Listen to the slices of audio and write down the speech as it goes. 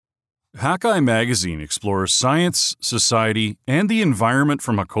Hackeye Magazine explores science, society, and the environment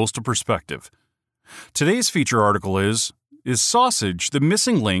from a coastal perspective. Today's feature article is sausage the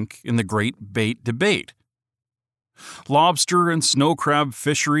missing link in the great bait debate? Lobster and snow crab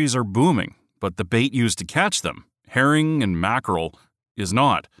fisheries are booming, but the bait used to catch them, herring and mackerel, is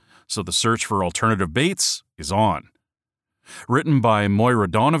not, so the search for alternative baits is on. Written by Moira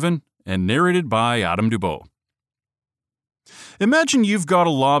Donovan and narrated by Adam Dubois. Imagine you've got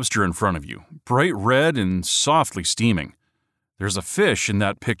a lobster in front of you, bright red and softly steaming. There's a fish in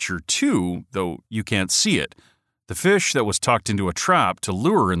that picture too, though you can't see it. The fish that was tucked into a trap to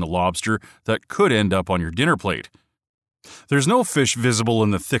lure in the lobster that could end up on your dinner plate. There's no fish visible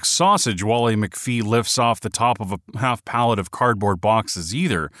in the thick sausage Wally McPhee lifts off the top of a half pallet of cardboard boxes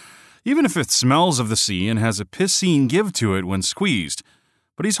either, even if it smells of the sea and has a piscine give to it when squeezed.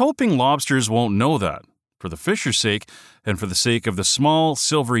 But he's hoping lobsters won't know that. For the fisher's sake, and for the sake of the small,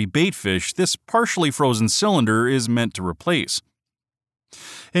 silvery bait fish this partially frozen cylinder is meant to replace.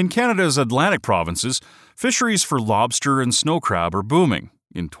 In Canada's Atlantic provinces, fisheries for lobster and snow crab are booming.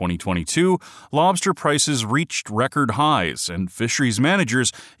 In 2022, lobster prices reached record highs, and fisheries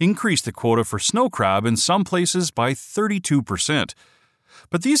managers increased the quota for snow crab in some places by 32%.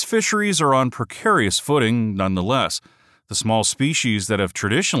 But these fisheries are on precarious footing nonetheless. The small species that have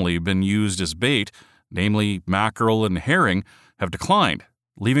traditionally been used as bait, namely mackerel and herring, have declined,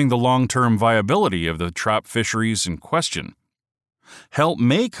 leaving the long-term viability of the trap fisheries in question. Help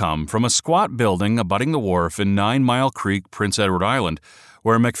may come from a squat building abutting the wharf in 9 Mile Creek, Prince Edward Island,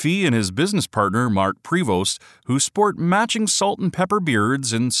 where McPhee and his business partner Mark Prevost, who sport matching salt and pepper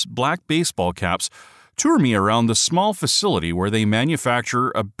beards and black baseball caps, tour me around the small facility where they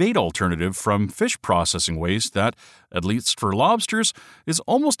manufacture a bait alternative from fish processing waste that, at least for lobsters, is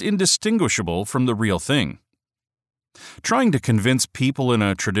almost indistinguishable from the real thing. Trying to convince people in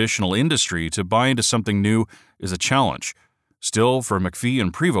a traditional industry to buy into something new is a challenge. Still, for McPhee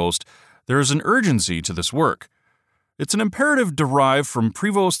and Prevost, there is an urgency to this work. It's an imperative derived from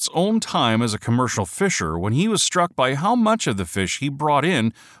Prevost's own time as a commercial fisher when he was struck by how much of the fish he brought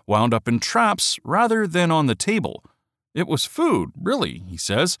in wound up in traps rather than on the table. It was food, really, he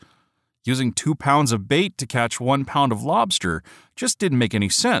says. Using 2 pounds of bait to catch 1 pound of lobster just didn't make any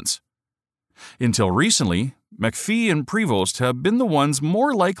sense. Until recently, McPhee and Prevost have been the ones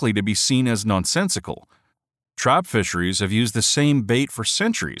more likely to be seen as nonsensical. Trap fisheries have used the same bait for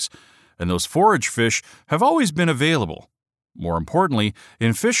centuries, and those forage fish have always been available. More importantly,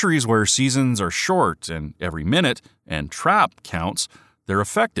 in fisheries where seasons are short and every minute and trap counts, they're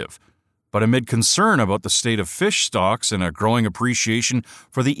effective. But amid concern about the state of fish stocks and a growing appreciation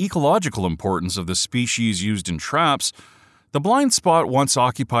for the ecological importance of the species used in traps, the blind spot once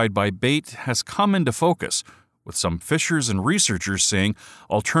occupied by bait has come into focus, with some fishers and researchers saying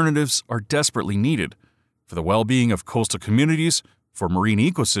alternatives are desperately needed for the well-being of coastal communities, for marine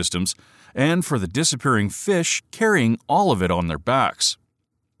ecosystems, and for the disappearing fish carrying all of it on their backs.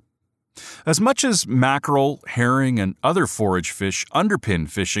 As much as mackerel, herring, and other forage fish underpin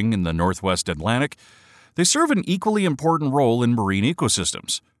fishing in the Northwest Atlantic, they serve an equally important role in marine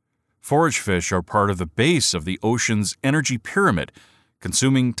ecosystems. Forage fish are part of the base of the ocean's energy pyramid,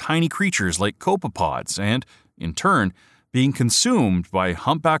 consuming tiny creatures like copepods and, in turn, being consumed by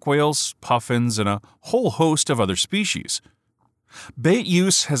humpback whales, puffins, and a whole host of other species. Bait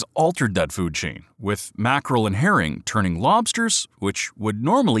use has altered that food chain, with mackerel and herring turning lobsters, which would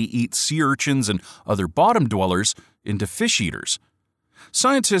normally eat sea urchins and other bottom dwellers, into fish eaters.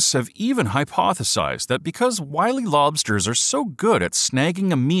 Scientists have even hypothesized that because wily lobsters are so good at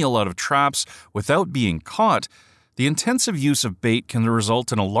snagging a meal out of traps without being caught, the intensive use of bait can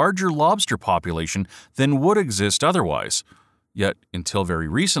result in a larger lobster population than would exist otherwise. Yet, until very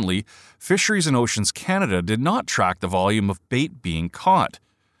recently, Fisheries and Oceans Canada did not track the volume of bait being caught.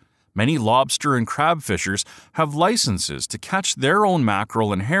 Many lobster and crab fishers have licenses to catch their own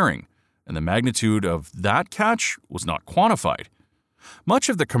mackerel and herring, and the magnitude of that catch was not quantified. Much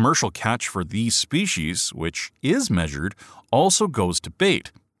of the commercial catch for these species, which is measured, also goes to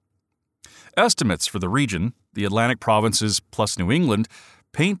bait. Estimates for the region, the Atlantic provinces plus New England,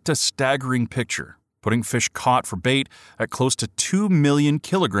 paint a staggering picture, putting fish caught for bait at close to 2 million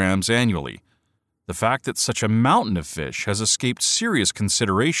kilograms annually. The fact that such a mountain of fish has escaped serious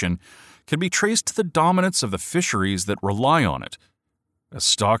consideration can be traced to the dominance of the fisheries that rely on it. As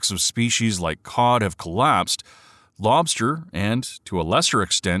stocks of species like cod have collapsed, lobster and, to a lesser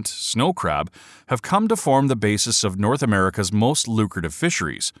extent, snow crab have come to form the basis of North America's most lucrative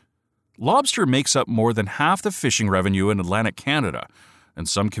fisheries. Lobster makes up more than half the fishing revenue in Atlantic Canada, and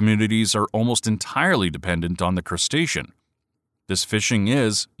some communities are almost entirely dependent on the crustacean. This fishing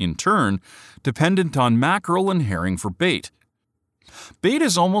is, in turn, dependent on mackerel and herring for bait. Bait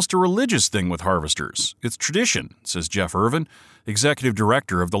is almost a religious thing with harvesters. It's tradition, says Jeff Irvin, Executive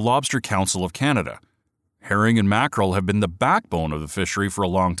Director of the Lobster Council of Canada. Herring and mackerel have been the backbone of the fishery for a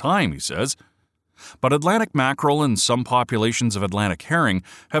long time, he says. But Atlantic mackerel and some populations of Atlantic herring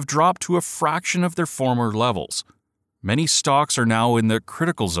have dropped to a fraction of their former levels. Many stocks are now in the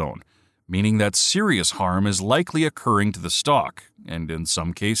critical zone, meaning that serious harm is likely occurring to the stock, and in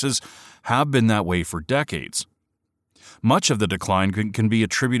some cases have been that way for decades. Much of the decline can be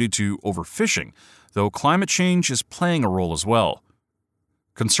attributed to overfishing, though climate change is playing a role as well.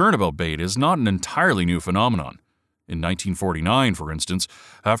 Concern about bait is not an entirely new phenomenon. In 1949, for instance,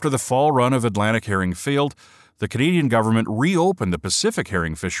 after the fall run of Atlantic herring failed, the Canadian government reopened the Pacific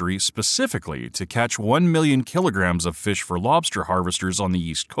herring fishery specifically to catch 1 million kilograms of fish for lobster harvesters on the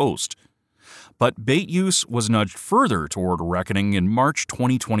East Coast. But bait use was nudged further toward a reckoning in March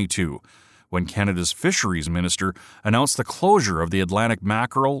 2022, when Canada's Fisheries Minister announced the closure of the Atlantic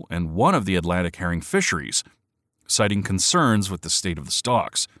mackerel and one of the Atlantic herring fisheries, citing concerns with the state of the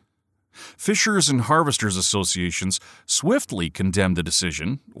stocks. Fishers and Harvesters Associations swiftly condemned the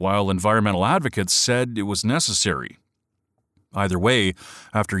decision, while environmental advocates said it was necessary. Either way,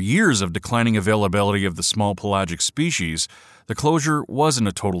 after years of declining availability of the small pelagic species, the closure wasn't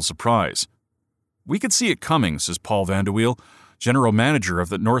a total surprise. We could see it coming, says Paul Vandewiel, General Manager of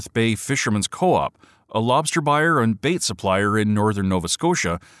the North Bay Fishermen's Co-op, a lobster buyer and bait supplier in northern Nova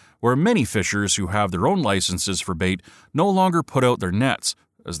Scotia, where many fishers who have their own licenses for bait no longer put out their nets,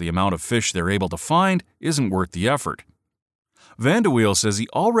 as the amount of fish they're able to find isn't worth the effort. Vandewiel says he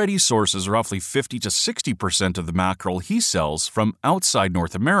already sources roughly 50 to 60% of the mackerel he sells from outside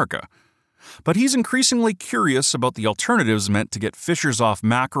North America. But he's increasingly curious about the alternatives meant to get fishers off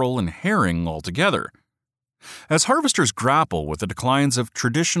mackerel and herring altogether. As harvesters grapple with the declines of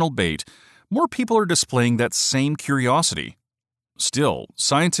traditional bait, more people are displaying that same curiosity. Still,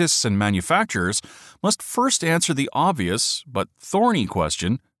 scientists and manufacturers must first answer the obvious but thorny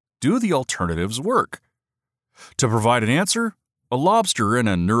question, do the alternatives work? To provide an answer, a lobster and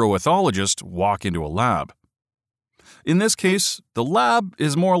a neuroethologist walk into a lab. In this case, the lab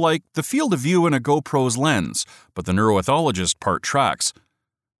is more like the field of view in a GoPro's lens, but the neuroethologist part tracks.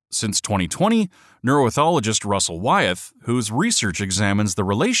 Since 2020, neuroethologist Russell Wyeth, whose research examines the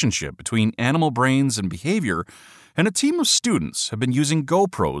relationship between animal brains and behavior, and a team of students have been using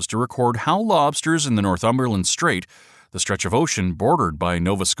GoPros to record how lobsters in the Northumberland Strait, the stretch of ocean bordered by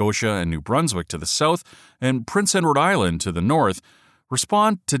Nova Scotia and New Brunswick to the south and Prince Edward Island to the north,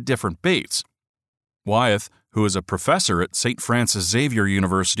 respond to different baits. Wyeth, who is a professor at St. Francis Xavier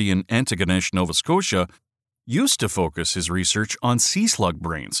University in Antigonish, Nova Scotia, used to focus his research on sea slug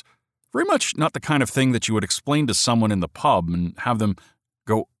brains. Very much not the kind of thing that you would explain to someone in the pub and have them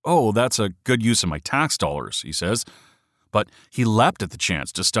go, "Oh, that's a good use of my tax dollars," he says. But he leapt at the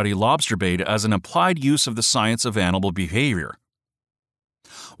chance to study lobster bait as an applied use of the science of animal behavior.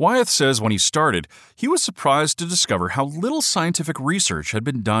 Wyeth says when he started, he was surprised to discover how little scientific research had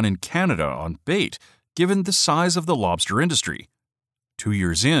been done in Canada on bait, given the size of the lobster industry. 2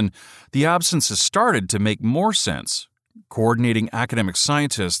 years in, the absence has started to make more sense. Coordinating academic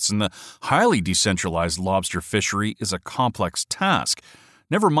scientists in the highly decentralized lobster fishery is a complex task,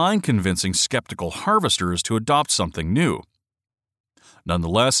 never mind convincing skeptical harvesters to adopt something new.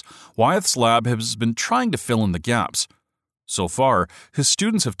 Nonetheless, Wyeth's lab has been trying to fill in the gaps. So far, his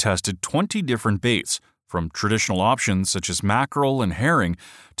students have tested 20 different baits, from traditional options such as mackerel and herring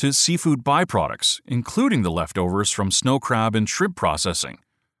to seafood byproducts, including the leftovers from snow crab and shrimp processing.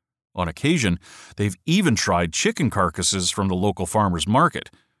 On occasion, they've even tried chicken carcasses from the local farmer's market.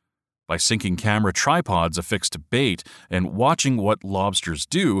 By syncing camera tripods affixed to bait and watching what lobsters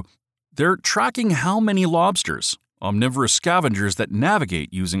do, they're tracking how many lobsters, omnivorous scavengers that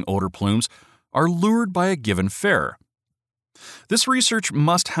navigate using odor plumes, are lured by a given fare. This research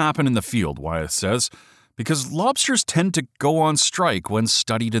must happen in the field, Wyeth says, because lobsters tend to go on strike when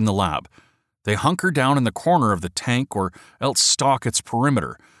studied in the lab. They hunker down in the corner of the tank or else stalk its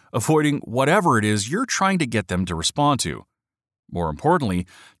perimeter, avoiding whatever it is you're trying to get them to respond to. More importantly,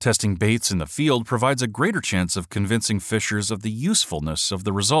 testing baits in the field provides a greater chance of convincing fishers of the usefulness of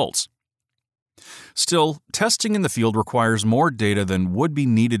the results. Still, testing in the field requires more data than would be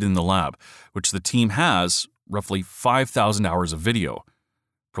needed in the lab, which the team has, roughly 5,000 hours of video.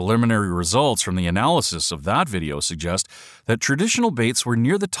 Preliminary results from the analysis of that video suggest that traditional baits were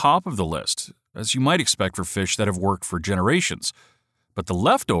near the top of the list, as you might expect for fish that have worked for generations. But the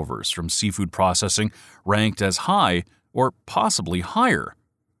leftovers from seafood processing ranked as high or possibly higher.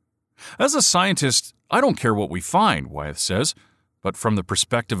 As a scientist, I don't care what we find, Wyeth says. But from the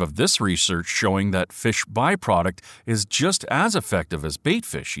perspective of this research showing that fish byproduct is just as effective as bait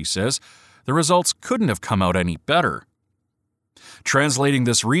fish, he says, the results couldn't have come out any better. Translating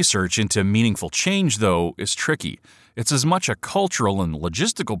this research into meaningful change, though, is tricky. It's as much a cultural and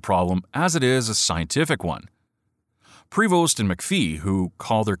logistical problem as it is a scientific one. Prevost and McPhee, who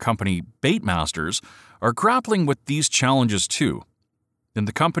call their company Bait Masters, are grappling with these challenges too. In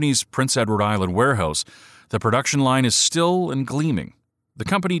the company's Prince Edward Island warehouse, the production line is still and gleaming. The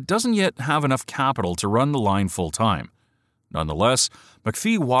company doesn't yet have enough capital to run the line full-time. Nonetheless,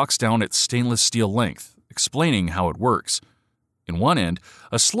 McPhee walks down its stainless steel length, explaining how it works. In one end,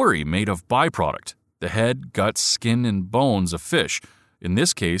 a slurry made of byproduct, the head, guts, skin, and bones of fish, in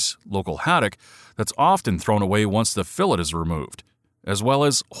this case, local haddock, that's often thrown away once the fillet is removed, as well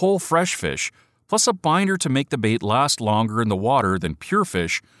as whole fresh fish, plus a binder to make the bait last longer in the water than pure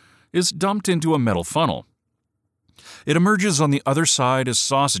fish, is dumped into a metal funnel. It emerges on the other side as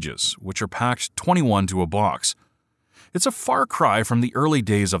sausages, which are packed 21 to a box. It's a far cry from the early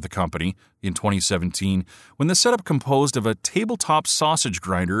days of the company, in 2017, when the setup composed of a tabletop sausage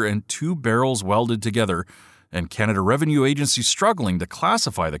grinder and 2 barrels welded together, and Canada Revenue Agency struggling to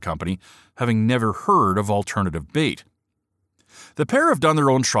classify the company, having never heard of alternative bait. The pair have done their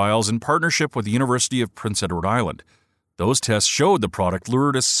own trials in partnership with the University of Prince Edward Island. Those tests showed the product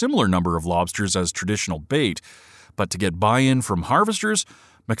lured a similar number of lobsters as traditional bait, but to get buy-in from harvesters,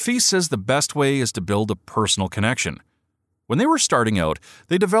 McPhee says the best way is to build a personal connection. When they were starting out,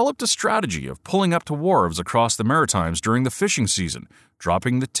 they developed a strategy of pulling up to wharves across the Maritimes during the fishing season,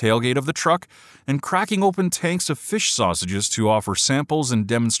 dropping the tailgate of the truck, and cracking open tanks of fish sausages to offer samples and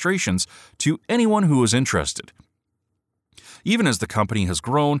demonstrations to anyone who was interested. Even as the company has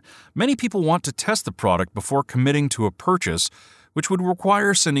grown, many people want to test the product before committing to a purchase, which would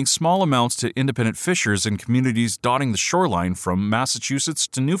require sending small amounts to independent fishers in communities dotting the shoreline from Massachusetts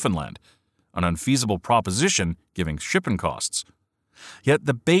to Newfoundland, an unfeasible proposition given shipping costs. Yet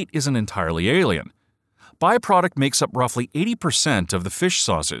the bait isn't entirely alien. Byproduct makes up roughly 80% of the fish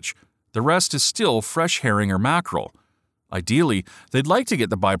sausage. The rest is still fresh herring or mackerel. Ideally, they'd like to get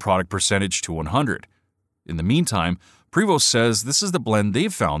the byproduct percentage to 100. In the meantime, Prevost says this is the blend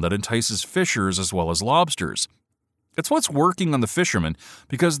they've found that entices fishers as well as lobsters. It's what's working on the fishermen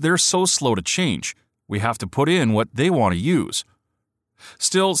because they're so slow to change. We have to put in what they want to use.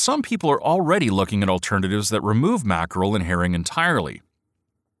 Still, some people are already looking at alternatives that remove mackerel and herring entirely.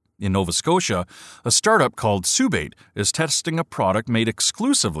 In Nova Scotia, a startup called Subait is testing a product made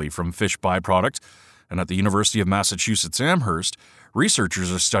exclusively from fish byproduct, and at the University of Massachusetts Amherst,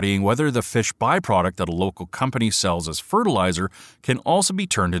 researchers are studying whether the fish byproduct that a local company sells as fertilizer can also be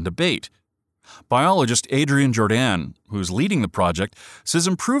turned into bait. Biologist Adrian Jourdan, who's leading the project, says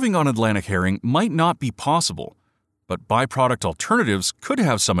improving on Atlantic herring might not be possible, but byproduct alternatives could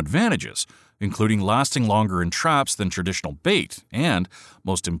have some advantages, including lasting longer in traps than traditional bait and,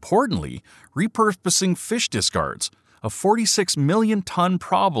 most importantly, repurposing fish discards, a 46 million ton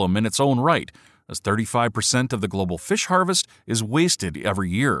problem in its own right, as 35% of the global fish harvest is wasted every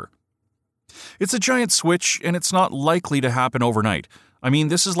year. It's a giant switch, and it's not likely to happen overnight. I mean,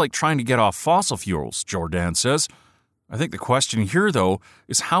 this is like trying to get off fossil fuels, Jourdan says. I think the question here, though,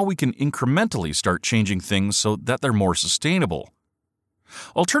 is how we can incrementally start changing things so that they're more sustainable.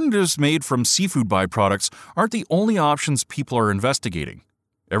 Alternatives made from seafood byproducts aren't the only options people are investigating.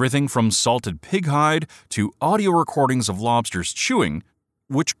 Everything from salted pig hide to audio recordings of lobsters chewing,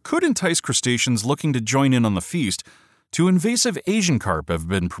 which could entice crustaceans looking to join in on the feast, to invasive Asian carp have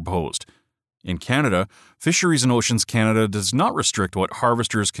been proposed. In Canada, Fisheries and Oceans Canada does not restrict what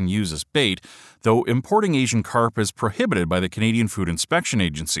harvesters can use as bait, though importing Asian carp is prohibited by the Canadian Food Inspection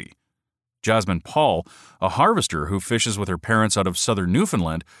Agency. Jasmine Paul, a harvester who fishes with her parents out of southern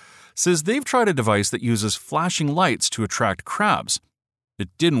Newfoundland, says they've tried a device that uses flashing lights to attract crabs. It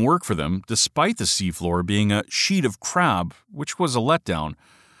didn't work for them, despite the seafloor being a sheet of crab, which was a letdown,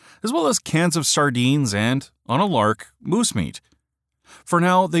 as well as cans of sardines and, on a lark, moose meat. For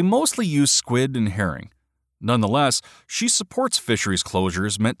now, they mostly use squid and herring. Nonetheless, she supports fisheries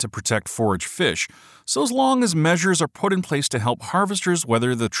closures meant to protect forage fish, so as long as measures are put in place to help harvesters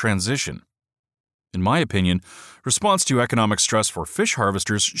weather the transition. In my opinion, response to economic stress for fish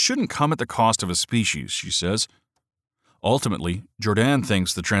harvesters shouldn't come at the cost of a species, she says. Ultimately, Jourdan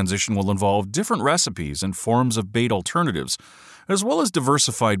thinks the transition will involve different recipes and forms of bait alternatives, as well as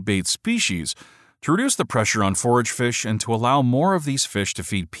diversified bait species, to reduce the pressure on forage fish and to allow more of these fish to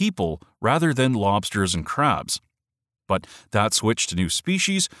feed people rather than lobsters and crabs. But that switch to new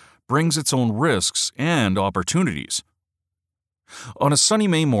species brings its own risks and opportunities. On a sunny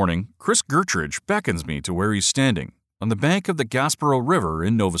May morning, Chris Gertridge beckons me to where he's standing, on the bank of the Gaspereau River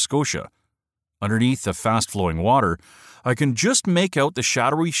in Nova Scotia. Underneath the fast-flowing water, I can just make out the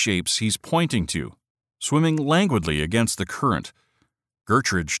shadowy shapes he's pointing to, swimming languidly against the current.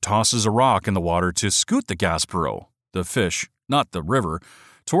 Gertrude tosses a rock in the water to scoot the Gaspereau, the fish, not the river,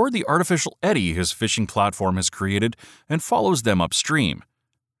 toward the artificial eddy his fishing platform has created and follows them upstream.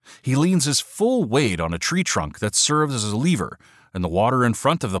 He leans his full weight on a tree trunk that serves as a lever, and the water in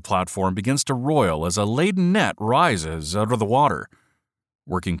front of the platform begins to roil as a laden net rises out of the water.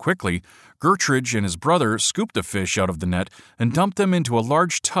 Working quickly, Gertrude and his brother scoop the fish out of the net and dump them into a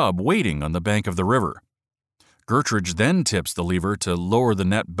large tub waiting on the bank of the river. Gertrude then tips the lever to lower the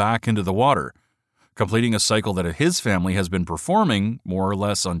net back into the water, completing a cycle that his family has been performing, more or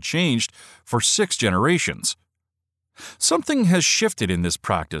less unchanged, for 6 generations. Something has shifted in this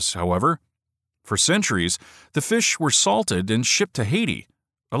practice, however. For centuries, the fish were salted and shipped to Haiti,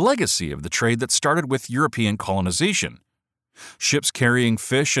 a legacy of the trade that started with European colonization. Ships carrying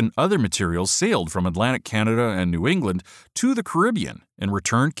fish and other materials sailed from Atlantic Canada and New England to the Caribbean and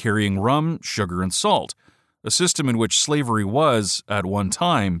returned carrying rum, sugar, and salt, a system in which slavery was, at one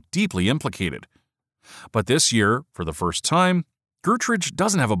time, deeply implicated. But this year, for the first time, Gertrude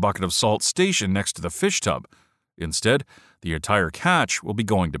doesn't have a bucket of salt stationed next to the fish tub. Instead, the entire catch will be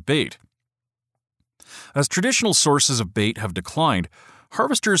going to bait. As traditional sources of bait have declined,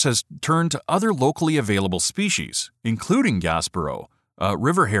 harvesters have turned to other locally available species, including Gaspereau, a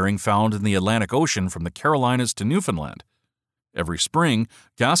river herring found in the Atlantic Ocean from the Carolinas to Newfoundland. Every spring,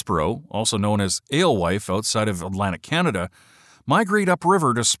 Gaspereau, also known as alewife outside of Atlantic Canada, migrate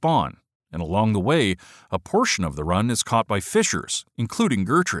upriver to spawn, and along the way, a portion of the run is caught by fishers, including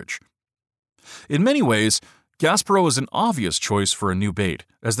Gertrude. In many ways, Gaspereau is an obvious choice for a new bait,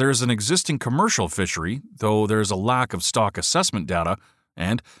 as there is an existing commercial fishery, though there is a lack of stock assessment data,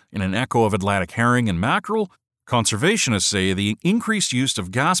 and, in an echo of Atlantic herring and mackerel, conservationists say the increased use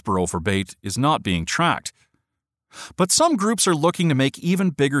of Gaspereau for bait is not being tracked. But some groups are looking to make even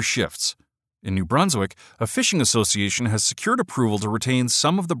bigger shifts. In New Brunswick, a fishing association has secured approval to retain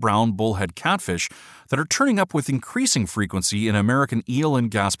some of the brown bullhead catfish that are turning up with increasing frequency in American eel and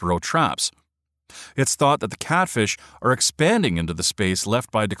Gaspereau traps. It's thought that the catfish are expanding into the space left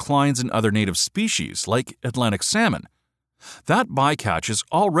by declines in other native species, like Atlantic salmon. That bycatch is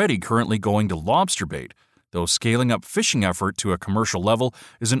already currently going to lobster bait, though scaling up fishing effort to a commercial level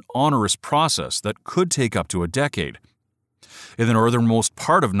is an onerous process that could take up to a decade. In the northernmost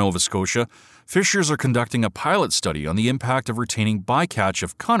part of Nova Scotia, fishers are conducting a pilot study on the impact of retaining bycatch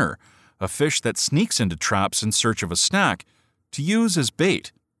of cunner, a fish that sneaks into traps in search of a snack, to use as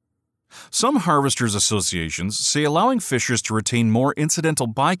bait. Some harvesters' associations say allowing fishers to retain more incidental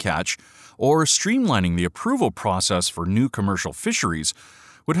bycatch or streamlining the approval process for new commercial fisheries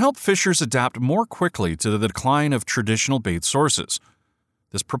would help fishers adapt more quickly to the decline of traditional bait sources.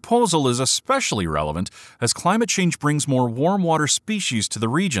 This proposal is especially relevant as climate change brings more warm water species to the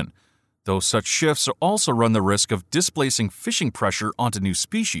region, though such shifts also run the risk of displacing fishing pressure onto new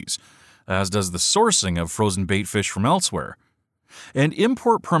species, as does the sourcing of frozen bait fish from elsewhere. And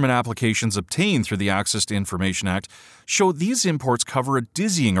import permit applications obtained through the Access to Information Act show these imports cover a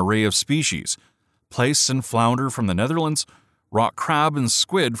dizzying array of species: plaice and flounder from the Netherlands, rock crab and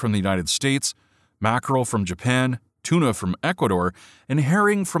squid from the United States, mackerel from Japan, tuna from Ecuador, and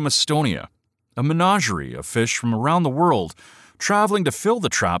herring from Estonia, a menagerie of fish from around the world traveling to fill the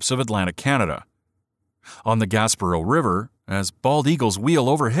traps of Atlantic Canada. On the Gaspereau River, as bald eagles wheel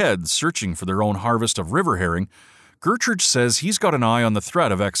overhead searching for their own harvest of river herring, Gertrude says he's got an eye on the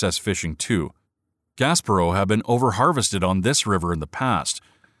threat of excess fishing too. Gaspereau have been overharvested on this river in the past.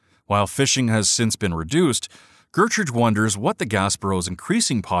 While fishing has since been reduced, Gertrude wonders what the Gaspereau's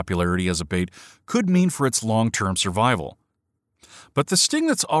increasing popularity as a bait could mean for its long-term survival. But the sting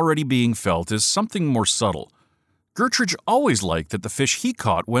that's already being felt is something more subtle. Gertrude always liked that the fish he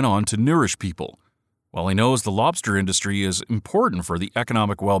caught went on to nourish people. While he knows the lobster industry is important for the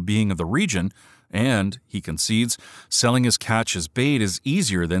economic well-being of the region, and, he concedes, selling his catch as bait is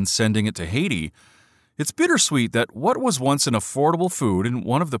easier than sending it to Haiti, it's bittersweet that what was once an affordable food in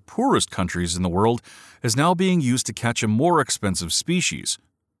one of the poorest countries in the world is now being used to catch a more expensive species.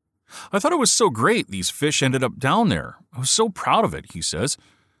 "I thought it was so great these fish ended up down there. I was so proud of it," he says.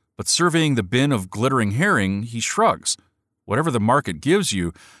 But surveying the bin of glittering herring, he shrugs. Whatever the market gives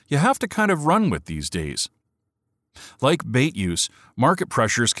you, you have to kind of run with these days. Like bait use, market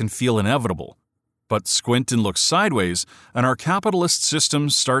pressures can feel inevitable. But squint and look sideways, and our capitalist system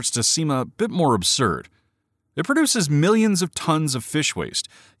starts to seem a bit more absurd. It produces millions of tons of fish waste,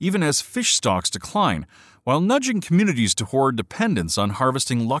 even as fish stocks decline, while nudging communities toward dependence on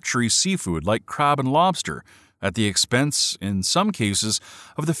harvesting luxury seafood like crab and lobster, at the expense, in some cases,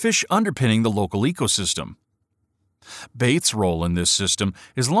 of the fish underpinning the local ecosystem. Bait's role in this system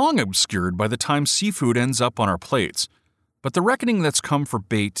is long obscured by the time seafood ends up on our plates, but the reckoning that's come for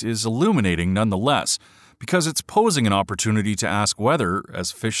bait is illuminating nonetheless, because it's posing an opportunity to ask whether,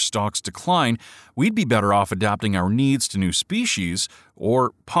 as fish stocks decline, we'd be better off adapting our needs to new species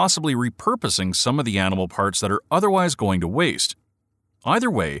or possibly repurposing some of the animal parts that are otherwise going to waste.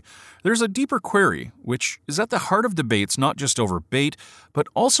 Either way, there's a deeper query, which is at the heart of debates not just over bait, but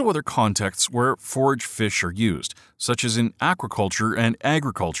also other contexts where forage fish are used, such as in aquaculture and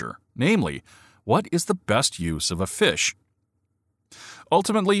agriculture, namely, what is the best use of a fish?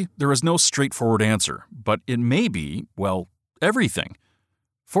 Ultimately, there is no straightforward answer, but it may be, well, everything.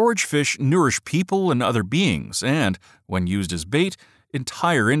 Forage fish nourish people and other beings and, when used as bait,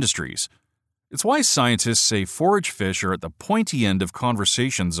 entire industries. It's why scientists say forage fish are at the pointy end of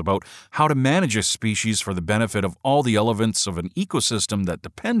conversations about how to manage a species for the benefit of all the elements of an ecosystem that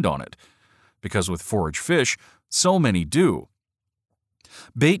depend on it. Because with forage fish, so many do.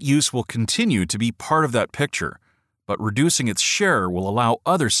 Bait use will continue to be part of that picture, but reducing its share will allow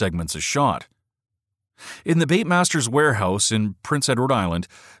other segments a shot. In the Baitmaster's warehouse in Prince Edward Island,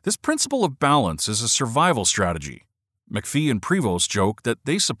 this principle of balance is a survival strategy. McPhee and Prevost joke that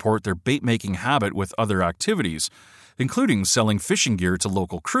they support their bait-making habit with other activities, including selling fishing gear to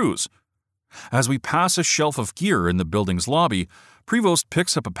local crews. As we pass a shelf of gear in the building's lobby, Prevost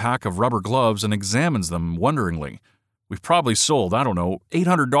picks up a pack of rubber gloves and examines them wonderingly. We've probably sold,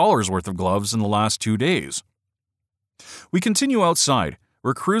 $800 worth of gloves in the last 2 days. We continue outside,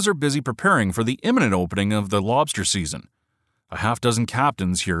 where crews are busy preparing for the imminent opening of the lobster season. A half-dozen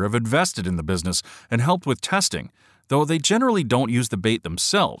captains here have invested in the business and helped with testing, though they generally don't use the bait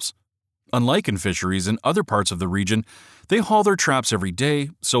themselves. Unlike in fisheries in other parts of the region, they haul their traps every day,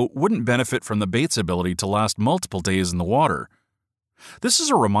 so wouldn't benefit from the bait's ability to last multiple days in the water. This is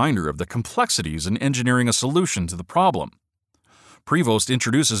a reminder of the complexities in engineering a solution to the problem. Prevost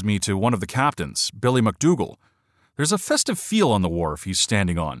introduces me to one of the captains, Billy McDougall. There's a festive feel on the wharf he's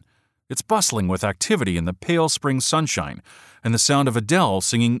standing on. It's bustling with activity in the pale spring sunshine, and the sound of Adele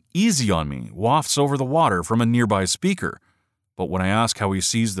singing Easy on Me wafts over the water from a nearby speaker. But when I ask how he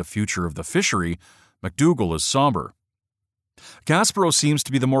sees the future of the fishery, McDougall is somber. Gaspereau seems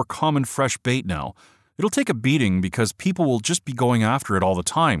to be the more common fresh bait now. It'll take a beating because people will just be going after it all the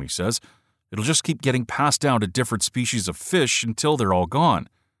time, he says. It'll just keep getting passed down to different species of fish until they're all gone.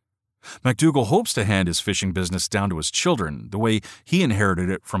 McDougall hopes to hand his fishing business down to his children, the way he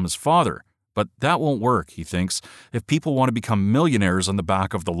inherited it from his father. But that won't work, he thinks, if people want to become millionaires on the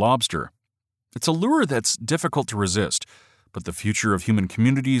back of the lobster. It's a lure that's difficult to resist, but the future of human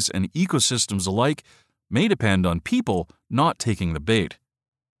communities and ecosystems alike may depend on people not taking the bait.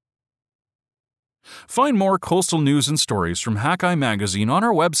 Find more coastal news and stories from Hackeye Magazine on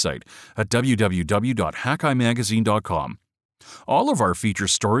our website at www.hackeyeMagazine.com. All of our feature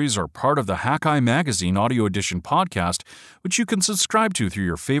stories are part of the Hackeye Magazine Audio Edition podcast, which you can subscribe to through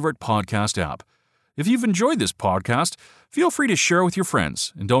your favorite podcast app. If you've enjoyed this podcast, feel free to share with your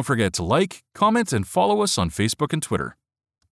friends, and don't forget to like, comment, and follow us on Facebook and Twitter.